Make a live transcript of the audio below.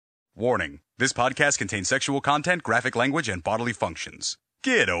Warning, this podcast contains sexual content, graphic language, and bodily functions.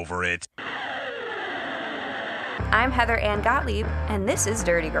 Get over it. I'm Heather Ann Gottlieb, and this is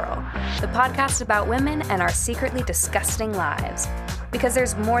Dirty Girl, the podcast about women and our secretly disgusting lives. Because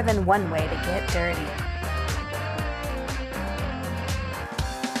there's more than one way to get dirty.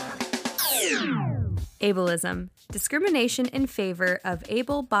 Ableism, discrimination in favor of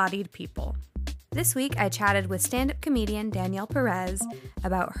able-bodied people. This week, I chatted with stand-up comedian Danielle Perez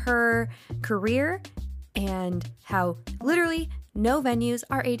about her career and how literally no venues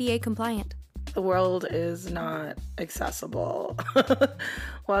are ADA compliant. The world is not accessible.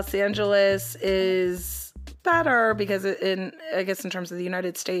 Los Angeles is better because in terms of the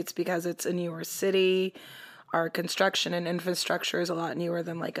United States, because it's a newer city. Our construction and infrastructure is a lot newer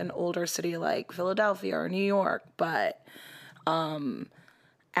than like an older city like Philadelphia or New York, but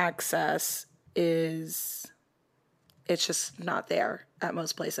access it's just not there at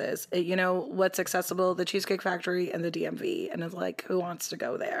most places. What's accessible? The Cheesecake Factory and the DMV. And it's like, who wants to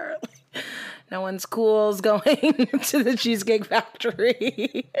go there? No one's cool's going to the Cheesecake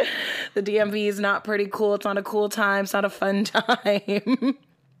Factory. The DMV is not pretty cool. It's not a cool time. It's not a fun time.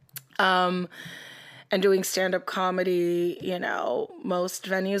 And doing stand-up comedy, most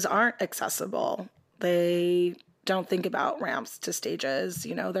venues aren't accessible. They don't think about ramps to stages.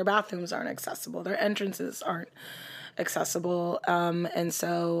 Their bathrooms aren't accessible. Their entrances aren't accessible. And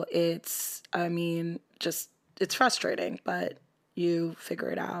so it's frustrating, but you figure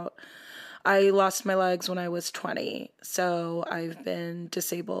it out. I lost my legs when I was 20. So I've been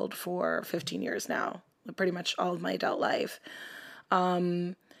disabled for 15 years now, pretty much all of my adult life.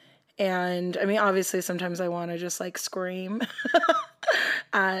 And obviously sometimes I want to just like scream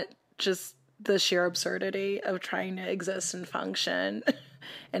at just the sheer absurdity of trying to exist and function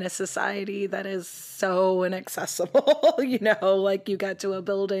in a society that is so inaccessible. Like you get to a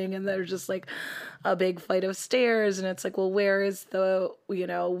building and there's just like a big flight of stairs and it's like, well, where is the,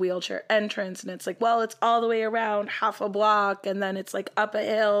 wheelchair entrance? And it's like, well, it's all the way around half a block and then it's like up a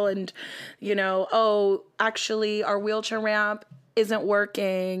hill and, actually our wheelchair ramp isn't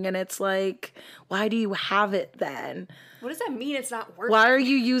working. And it's like, why do you have it then? What does that mean it's not working? Why are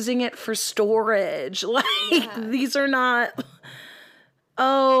you using it for storage? These are not,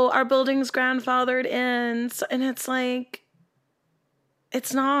 our building's grandfathered in. And it's like,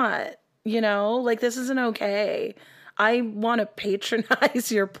 it's not, this isn't okay. I want to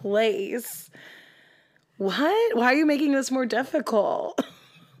patronize your place. What? Why are you making this more difficult?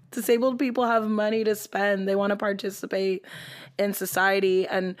 Disabled people have money to spend. They want to participate in society.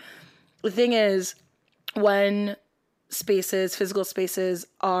 And the thing is, when physical spaces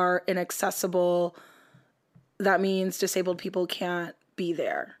are inaccessible, that means disabled people can't be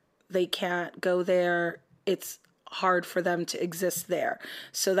there. They can't go there. It's hard for them to exist there.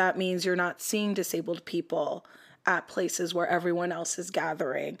 So that means you're not seeing disabled people at places where everyone else is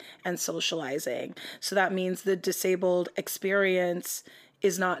gathering and socializing. So that means the disabled experience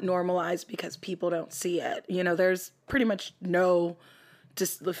is not normalized because people don't see it. There's pretty much no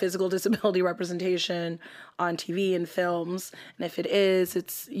the physical disability representation on TV and films. And if it is,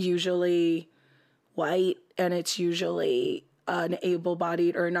 it's usually white and it's usually an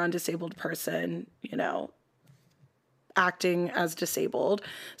able-bodied or non-disabled person, acting as disabled.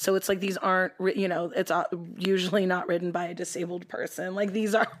 So it's like these aren't, it's usually not written by a disabled person. Like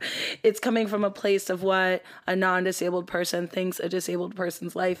it's coming from a place of what a non-disabled person thinks a disabled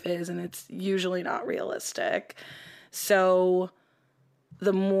person's life is, and it's usually not realistic. So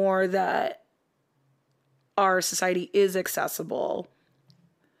the more that our society is accessible,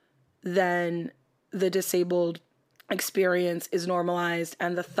 then the disabled experience is normalized,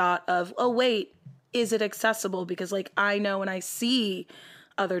 and the thought of, oh, wait, is it accessible? Because I know and I see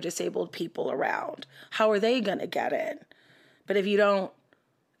other disabled people around. How are they going to get it? But if you don't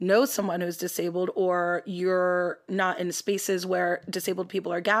know someone who's disabled, or you're not in spaces where disabled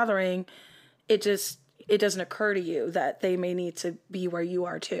people are gathering, it doesn't occur to you that they may need to be where you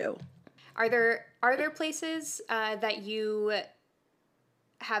are too. Are there places that you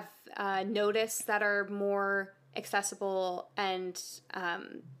have noticed that are more accessible, and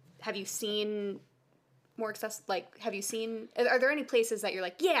have you seen more accessible? Are there any places that you're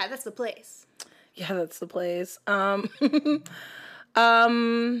like, yeah, that's the place? Yeah, that's the place. I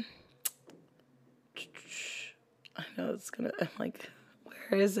know I'm like,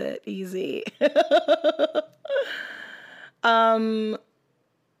 where is it? Easy.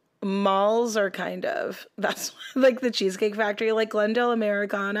 Malls are that's like the Cheesecake Factory, like Glendale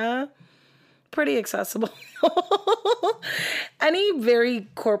Americana, pretty accessible. Any very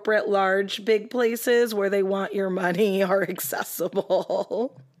corporate, large, big places where they want your money are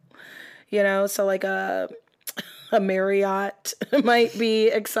accessible. you know, so like a Marriott might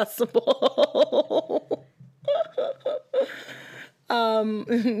be accessible.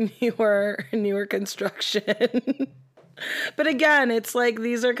 Newer construction. But again, it's like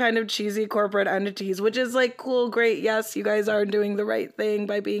these are kind of cheesy corporate entities, which is like cool, great. Yes, you guys are doing the right thing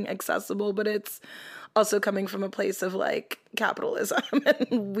by being accessible, but it's also coming from a place of like capitalism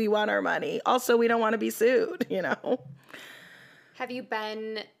and we want our money. Also, we don't want to be sued, you know? Have you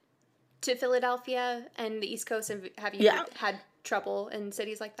been to Philadelphia and the East Coast, and have you had trouble in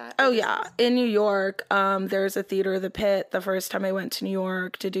cities like that? Oh, yeah. In New York, there's a theater, The Pit. The first time I went to New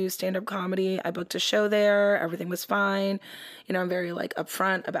York to do stand-up comedy, I booked a show there. Everything was fine. You know, I'm very, like,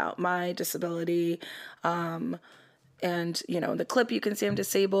 upfront about my disability. And, you know, in the clip you can see I'm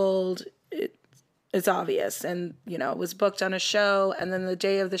disabled. It's obvious. And, you know, it was booked on a show. And then the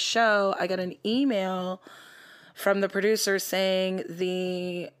day of the show, I got an email from the producer saying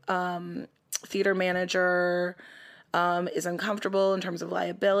the theater manager is uncomfortable in terms of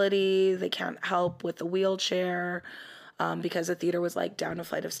liability. They can't help with the wheelchair because the theater was like down a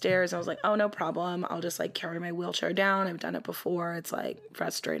flight of stairs. I was like, oh, no problem. I'll just like carry my wheelchair down. I've done it before. It's like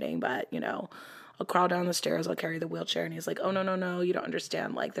frustrating, but you know, I'll crawl down the stairs. I'll carry the wheelchair. And he's like, oh, no, you don't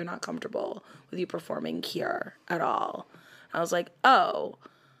understand. Like they're not comfortable with you performing here at all. I was like, oh,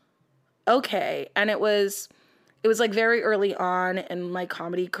 okay. And it was like very early on in my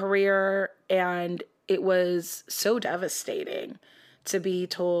comedy career, and it was so devastating to be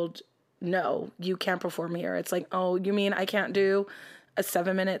told, no, you can't perform here. It's like, oh, you mean I can't do a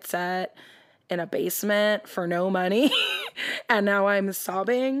 7-minute set in a basement for no money? And now I'm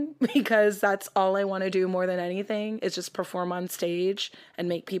sobbing because that's all I want to do more than anything is just perform on stage and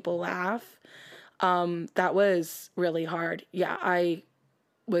make people laugh. That was really hard. Yeah, I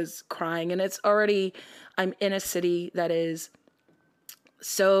was crying, and I'm in a city that is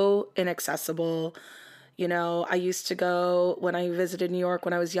so inaccessible. You know, I used to go when I visited New York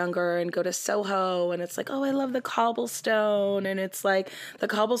when I was younger and go to Soho, and it's like, oh, I love the cobblestone. And it's like, the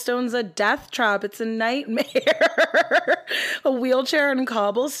cobblestone's a death trap. It's a nightmare. A wheelchair and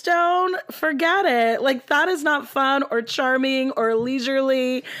cobblestone? Forget it. Like, that is not fun or charming or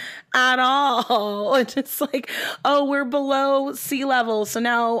leisurely at all. And it's like, oh, we're below sea level. So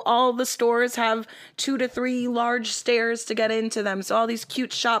now all the stores have 2 to 3 large stairs to get into them. So all these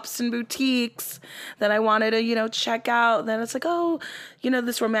cute shops and boutiques that I wanted to, you know, check out. Then it's like, oh, you know,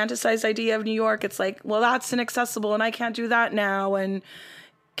 this romanticized idea of New York. It's like, well, that's inaccessible and I can't do that now. And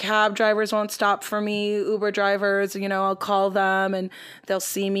cab drivers won't stop for me. Uber drivers, you know, I'll call them and they'll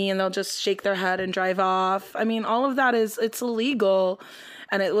see me and they'll just shake their head and drive off. I mean, all of that it's illegal.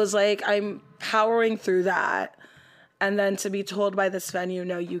 And it was like, I'm powering through that. And then to be told by this venue,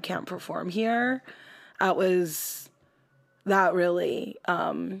 no, you can't perform here. That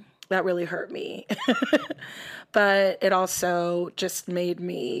really hurt me. But it also just made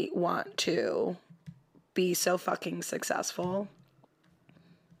me want to be so fucking successful.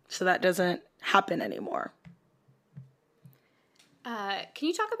 So that doesn't happen anymore. Can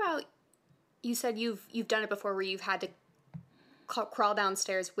you talk about, you said you've done it before where you've had to crawl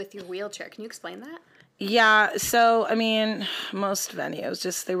downstairs with your wheelchair. Can you explain that? Yeah, so, I mean, most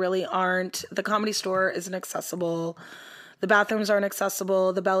venues, they really aren't. The Comedy Store isn't accessible. The bathrooms aren't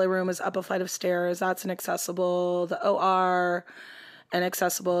accessible. The belly room is up a flight of stairs. That's inaccessible. The OR,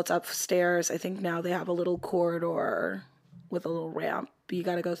 inaccessible. It's upstairs. I think now they have a little corridor with a little ramp. You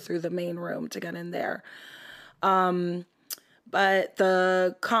got to go through the main room to get in there. But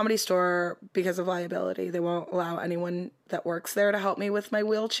the Comedy Store, because of liability, they won't allow anyone that works there to help me with my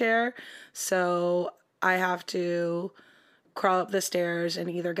wheelchair. So I have to crawl up the stairs and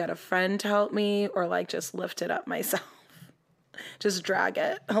either get a friend to help me or like just lift it up myself. Just drag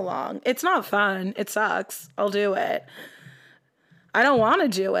it along. It's not fun. It sucks. I'll do it. I don't want to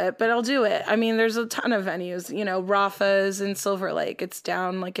do it, but I'll do it. I mean, there's a ton of venues, you know, Rafa's in Silver Lake. It's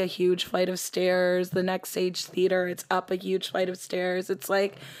down like a huge flight of stairs. The Next Stage Theater, it's up a huge flight of stairs. It's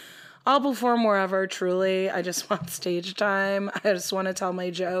like, I'll perform wherever, truly. I just want stage time. I just want to tell my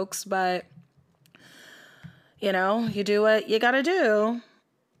jokes, but, you know, you do what you gotta do.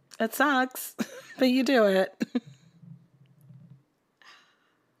 It sucks, but you do it.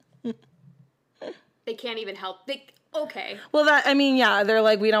 They can't even help. Okay. Well, yeah, they're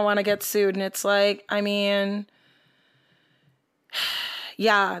like, we don't want to get sued. And it's like, I mean,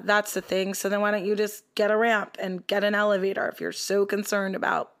 yeah, that's the thing. So then why don't you just get a ramp and get an elevator if you're so concerned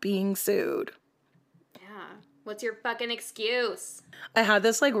about being sued? Yeah. What's your fucking excuse? I had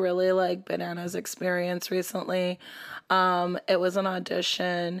this like really like bananas experience recently. It was an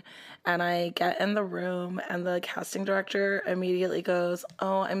audition and I get in the room and the casting director immediately goes,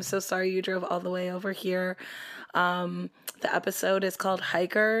 "Oh, I'm so sorry you drove all the way over here. The episode is called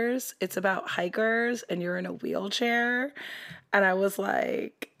Hikers. It's about hikers and you're in a wheelchair." And I was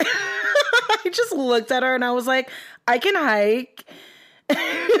like, I just looked at her and I was like, "I can hike."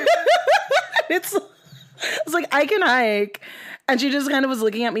 It's like, I can hike. And she just kind of was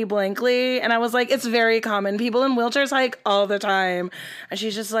looking at me blankly. And I was like, it's very common. People in wheelchairs hike all the time. And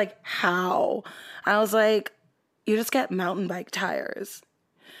she's just like, how? I was like, you just get mountain bike tires.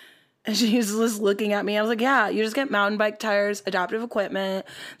 And she was just looking at me. I was like, yeah, you just get mountain bike tires, adaptive equipment.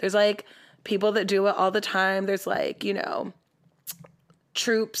 There's like people that do it all the time. There's like, you know,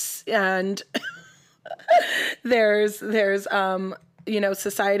 troops and there's you know,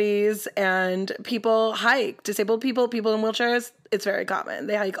 societies and people hike. Disabled people in wheelchairs, it's very common.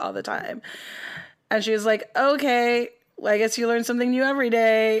 They hike all the time. And she was like, okay, well, I guess you learn something new every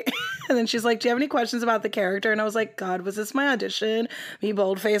day. And then she's like, do you have any questions about the character? And I was like, God, was this my audition? Me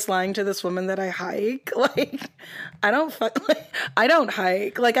bold-faced lying to this woman that I hike? Like, I don't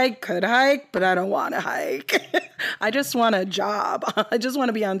hike. Like, I could hike, but I don't want to hike. I just want a job. I just want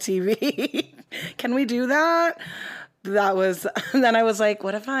to be on TV. Can we do that? Then I was like,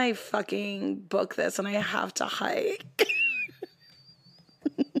 what if I fucking book this and I have to hike?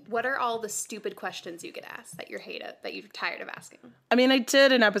 What are all the stupid questions you get asked that you're tired of asking? I mean, I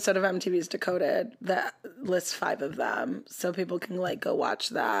did an episode of MTV's Decoded that lists 5 of them, so people can like go watch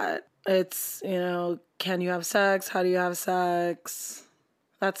that. It's, you know, can you have sex? How do you have sex?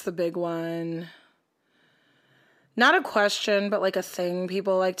 That's the big one. Not a question, but like a thing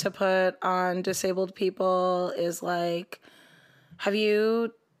people like to put on disabled people is like, have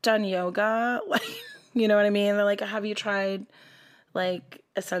you done yoga? Like, you know what I mean? They're like, have you tried like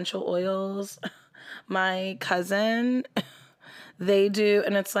essential oils? My cousin, they do.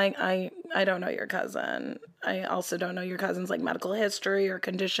 And it's like, I don't know your cousin. I also don't know your cousin's like medical history or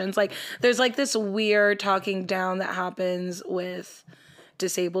conditions. Like there's like this weird talking down that happens with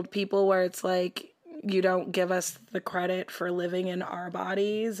disabled people where it's like, you don't give us the credit for living in our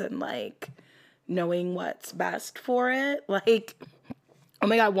bodies and like knowing what's best for it. Like, oh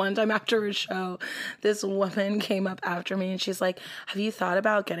my God, one time after a show, this woman came up after me and she's like, have you thought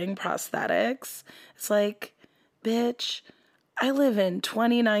about getting prosthetics? It's like, bitch, I live in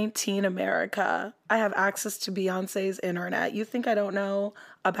 2019 America. I have access to Beyonce's internet. You think I don't know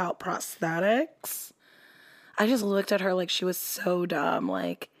about prosthetics? I just looked at her like she was so dumb.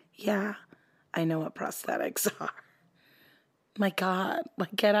 Like, yeah, I know what prosthetics are. My God,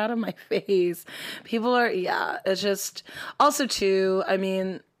 like get out of my face. People are, yeah, it's just, also too, I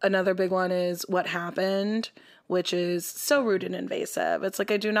mean, another big one is what happened, which is so rude and invasive. It's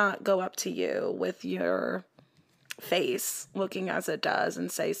like, I do not go up to you with your face looking as it does and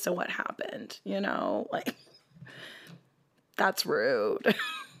say, so what happened? You know, like, that's rude.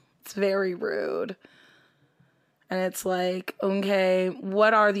 It's very rude. And it's like, okay,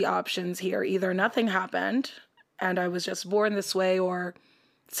 what are the options here? Either nothing happened and I was just born this way, or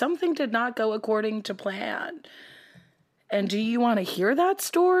something did not go according to plan. And do you want to hear that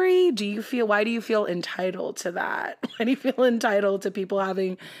story? Why do you feel entitled to that? Why do you feel entitled to people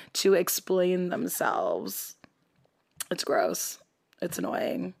having to explain themselves? It's gross. It's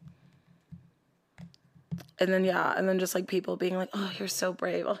annoying. And then just like people being like, oh, you're so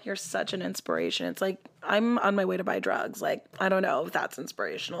brave. Oh, you're such an inspiration. It's like, I'm on my way to buy drugs. Like, I don't know if that's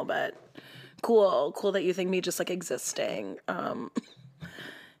inspirational, but cool that you think me just like existing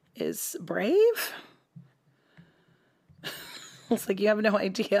is brave. It's like, you have no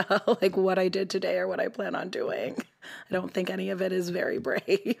idea like what I did today or what I plan on doing. I don't think any of it is very brave.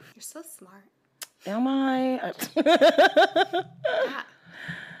 You're so smart. Am I? Yeah.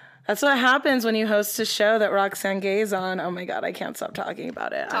 That's what happens when you host a show that Roxane Gay's on. Oh my God, I can't stop talking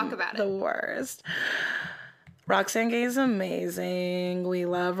about it. Talk about it. The worst. Roxane Gay is amazing. We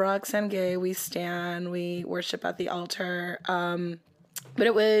love Roxane Gay. We stan. We worship at the altar. But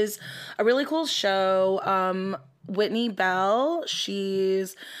it was a really cool show. Whitney Bell,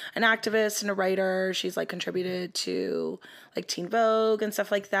 she's an activist and a writer. She's like contributed to like Teen Vogue and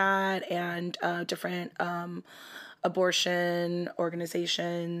stuff like that, and different abortion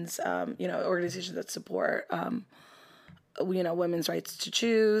organizations, organizations that support, women's rights to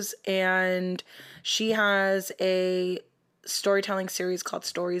choose. And she has a storytelling series called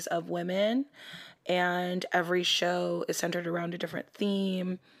Stories of Women, and every show is centered around a different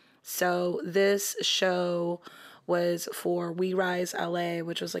theme. So this show was for We Rise LA,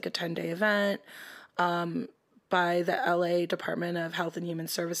 which was like a 10-day event. by the LA Department of Health and Human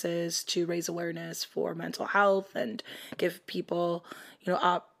Services to raise awareness for mental health and give people,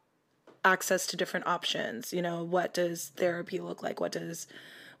 access to different options. What does therapy look like? What is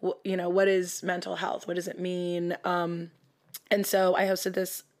mental health? What does it mean? And so I hosted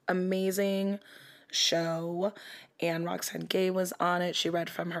this amazing show, and Roxane Gay was on it. She read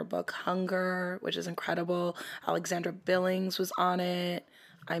from her book Hunger, which is incredible. Alexandra Billings was on it.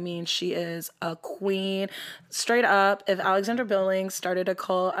 I mean, she is a queen. Straight up, if Alexandra Billings started a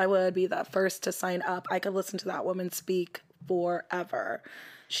cult, I would be the first to sign up. I could listen to that woman speak forever.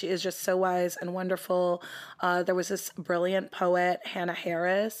 She is just so wise and wonderful. There was this brilliant poet, Hannah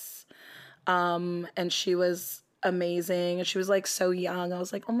Harris, and she was amazing. And she was like so young. I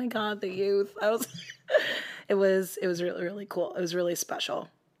was like, oh my God, the youth. It was really, really cool. It was really special.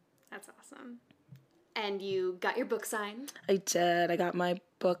 That's awesome. And you got your book signed? I did. I got my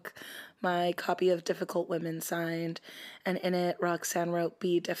book, my copy of Difficult Women signed. And in it, Roxane wrote,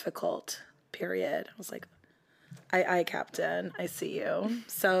 "Be difficult, period." I was like, I Captain, I see you.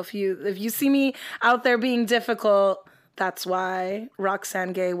 So if you see me out there being difficult, that's why.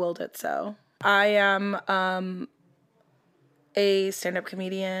 Roxane Gay willed it so. I am a stand-up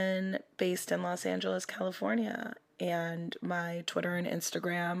comedian based in Los Angeles, California. And my Twitter and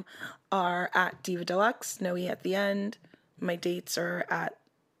Instagram are at Diva Deluxe, no E at the end. My dates are at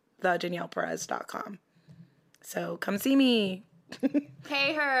thedanielleperez.com. So come see me.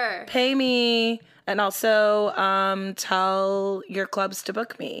 Pay her. Pay me. And also tell your clubs to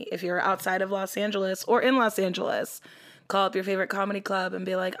book me. If you're outside of Los Angeles or in Los Angeles, call up your favorite comedy club and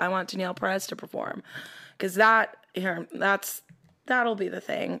be like, I want Danielle Perez to perform. Because that'll be the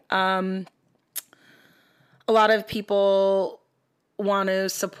thing. A lot of people want to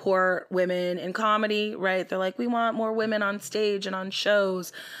support women in comedy, right? They're like, we want more women on stage and on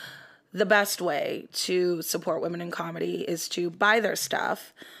shows. The best way to support women in comedy is to buy their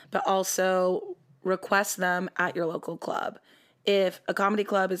stuff, but also request them at your local club. If a comedy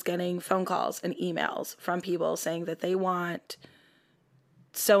club is getting phone calls and emails from people saying that they want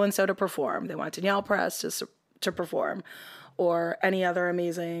so-and-so to perform, they want Danielle Perez to perform, or any other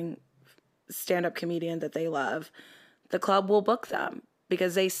amazing stand-up comedian that they love, the club will book them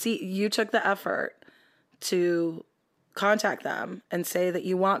because they see you took the effort to contact them and say that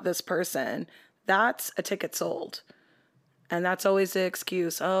you want this person. That's a ticket sold. And that's always the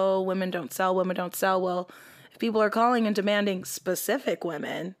excuse. Oh, women don't sell. Well, if people are calling and demanding specific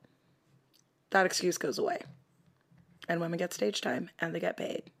women, that excuse goes away. And women get stage time and they get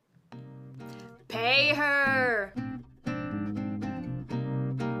paid. Pay her.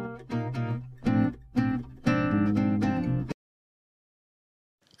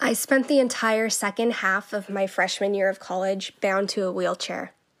 I spent the entire second half of my freshman year of college bound to a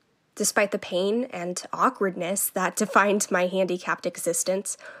wheelchair. Despite the pain and awkwardness that defined my handicapped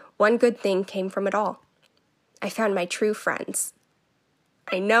existence, one good thing came from it all. I found my true friends.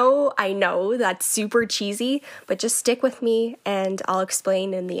 I know that's super cheesy, but just stick with me and I'll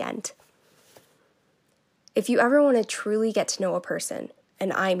explain in the end. If you ever want to truly get to know a person,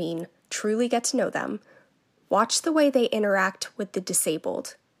 and I mean truly get to know them, watch the way they interact with the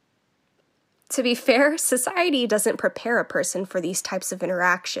disabled. To be fair, society doesn't prepare a person for these types of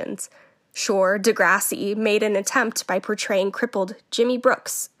interactions. Sure, Degrassi made an attempt by portraying crippled Jimmy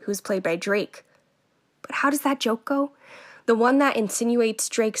Brooks, who's played by Drake. But how does that joke go? The one that insinuates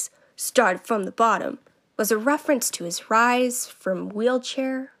Drake's "start from the bottom" was a reference to his rise from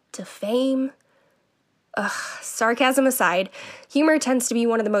wheelchair to fame. Sarcasm aside, humor tends to be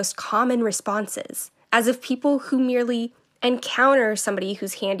one of the most common responses, as if people who merely encounter somebody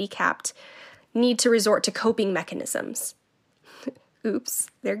who's handicapped need to resort to coping mechanisms. Oops,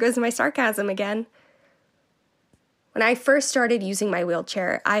 there goes my sarcasm again. When I first started using my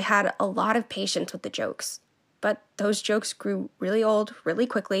wheelchair, I had a lot of patience with the jokes. But those jokes grew really old really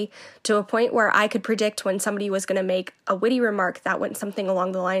quickly to a point where I could predict when somebody was going to make a witty remark that went something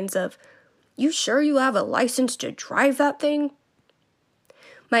along the lines of, "You sure you have a license to drive that thing?"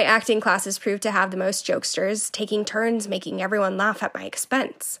 My acting classes proved to have the most jokesters, taking turns making everyone laugh at my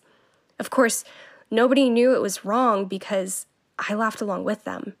expense. Of course, nobody knew it was wrong because I laughed along with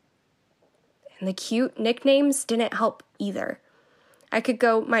them. And the cute nicknames didn't help either. I could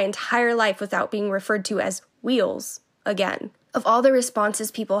go my entire life without being referred to as Wheels again. Of all the responses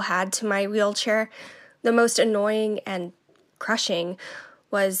people had to my wheelchair, the most annoying and crushing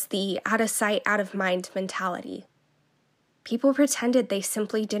was the out of sight, out of mind mentality. People pretended they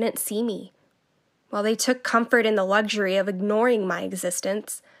simply didn't see me. While they took comfort in the luxury of ignoring my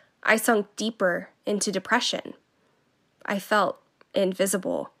existence, I sunk deeper into depression. I felt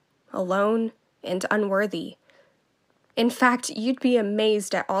invisible, alone, and unworthy. In fact, you'd be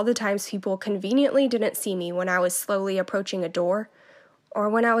amazed at all the times people conveniently didn't see me when I was slowly approaching a door, or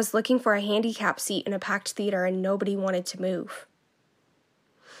when I was looking for a handicap seat in a packed theater and nobody wanted to move.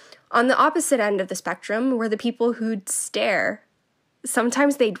 On the opposite end of the spectrum were the people who'd stare.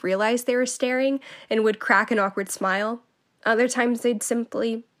 Sometimes they'd realize they were staring and would crack an awkward smile. Other times they'd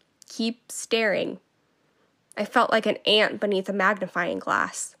simply keep staring. I felt like an ant beneath a magnifying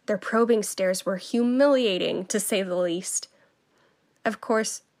glass. Their probing stares were humiliating, to say the least. Of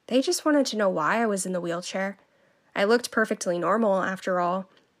course, they just wanted to know why I was in the wheelchair. I looked perfectly normal, after all.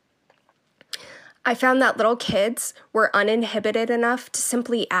 I found that little kids were uninhibited enough to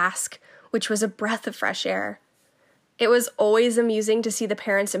simply ask, which was a breath of fresh air. It was always amusing to see the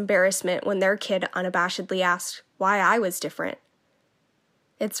parents' embarrassment when their kid unabashedly asked why I was different.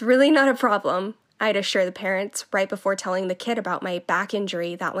 It's really not a problem, I'd assure the parents right before telling the kid about my back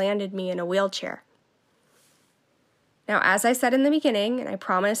injury that landed me in a wheelchair. Now, as I said in the beginning, and I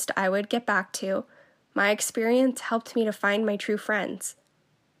promised I would get back to, my experience helped me to find my true friends.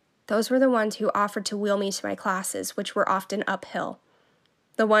 Those were the ones who offered to wheel me to my classes, which were often uphill.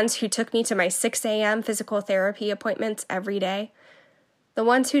 The ones who took me to my 6 a.m. physical therapy appointments every day. The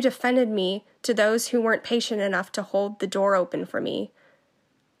ones who defended me to those who weren't patient enough to hold the door open for me.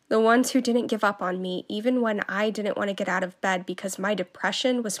 The ones who didn't give up on me even when I didn't want to get out of bed because my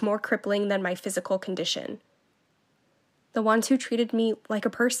depression was more crippling than my physical condition. The ones who treated me like a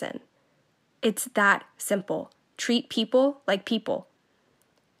person. It's that simple. Treat people like people.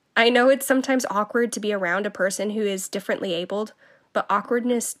 I know it's sometimes awkward to be around a person who is differently abled, but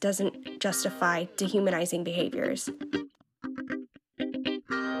awkwardness doesn't justify dehumanizing behaviors.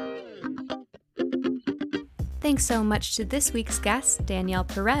 Thanks so much to this week's guest, Danielle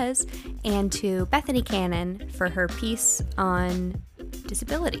Perez, and to Bethany Cannon for her piece on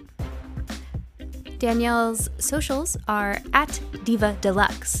disability. Danielle's socials are at Diva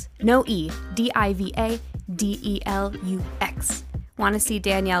Deluxe. No E, DIVADELUX. Want to see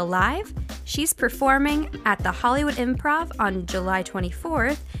Danielle live? She's performing at the Hollywood Improv on July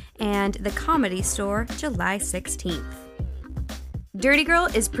 24th and the Comedy Store July 16th. Dirty Girl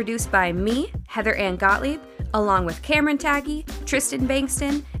is produced by me, Heather Ann Gottlieb, along with Cameron Taggy, Tristan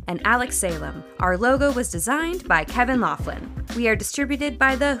Bankston, and Alex Salem. Our logo was designed by Kevin Laughlin. We are distributed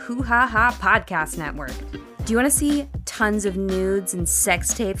by the Hoo Ha Ha Podcast Network. Do you want to see tons of nudes and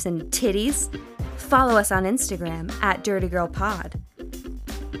sex tapes and titties? Follow us on Instagram at Dirty Girl Pod.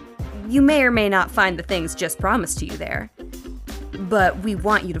 You may or may not find the things just promised to you there, but we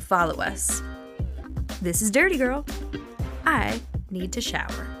want you to follow us. This is Dirty Girl. I need to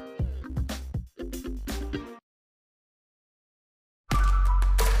shower.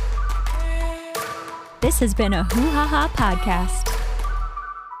 This has been a Hoo Ha Ha Podcast.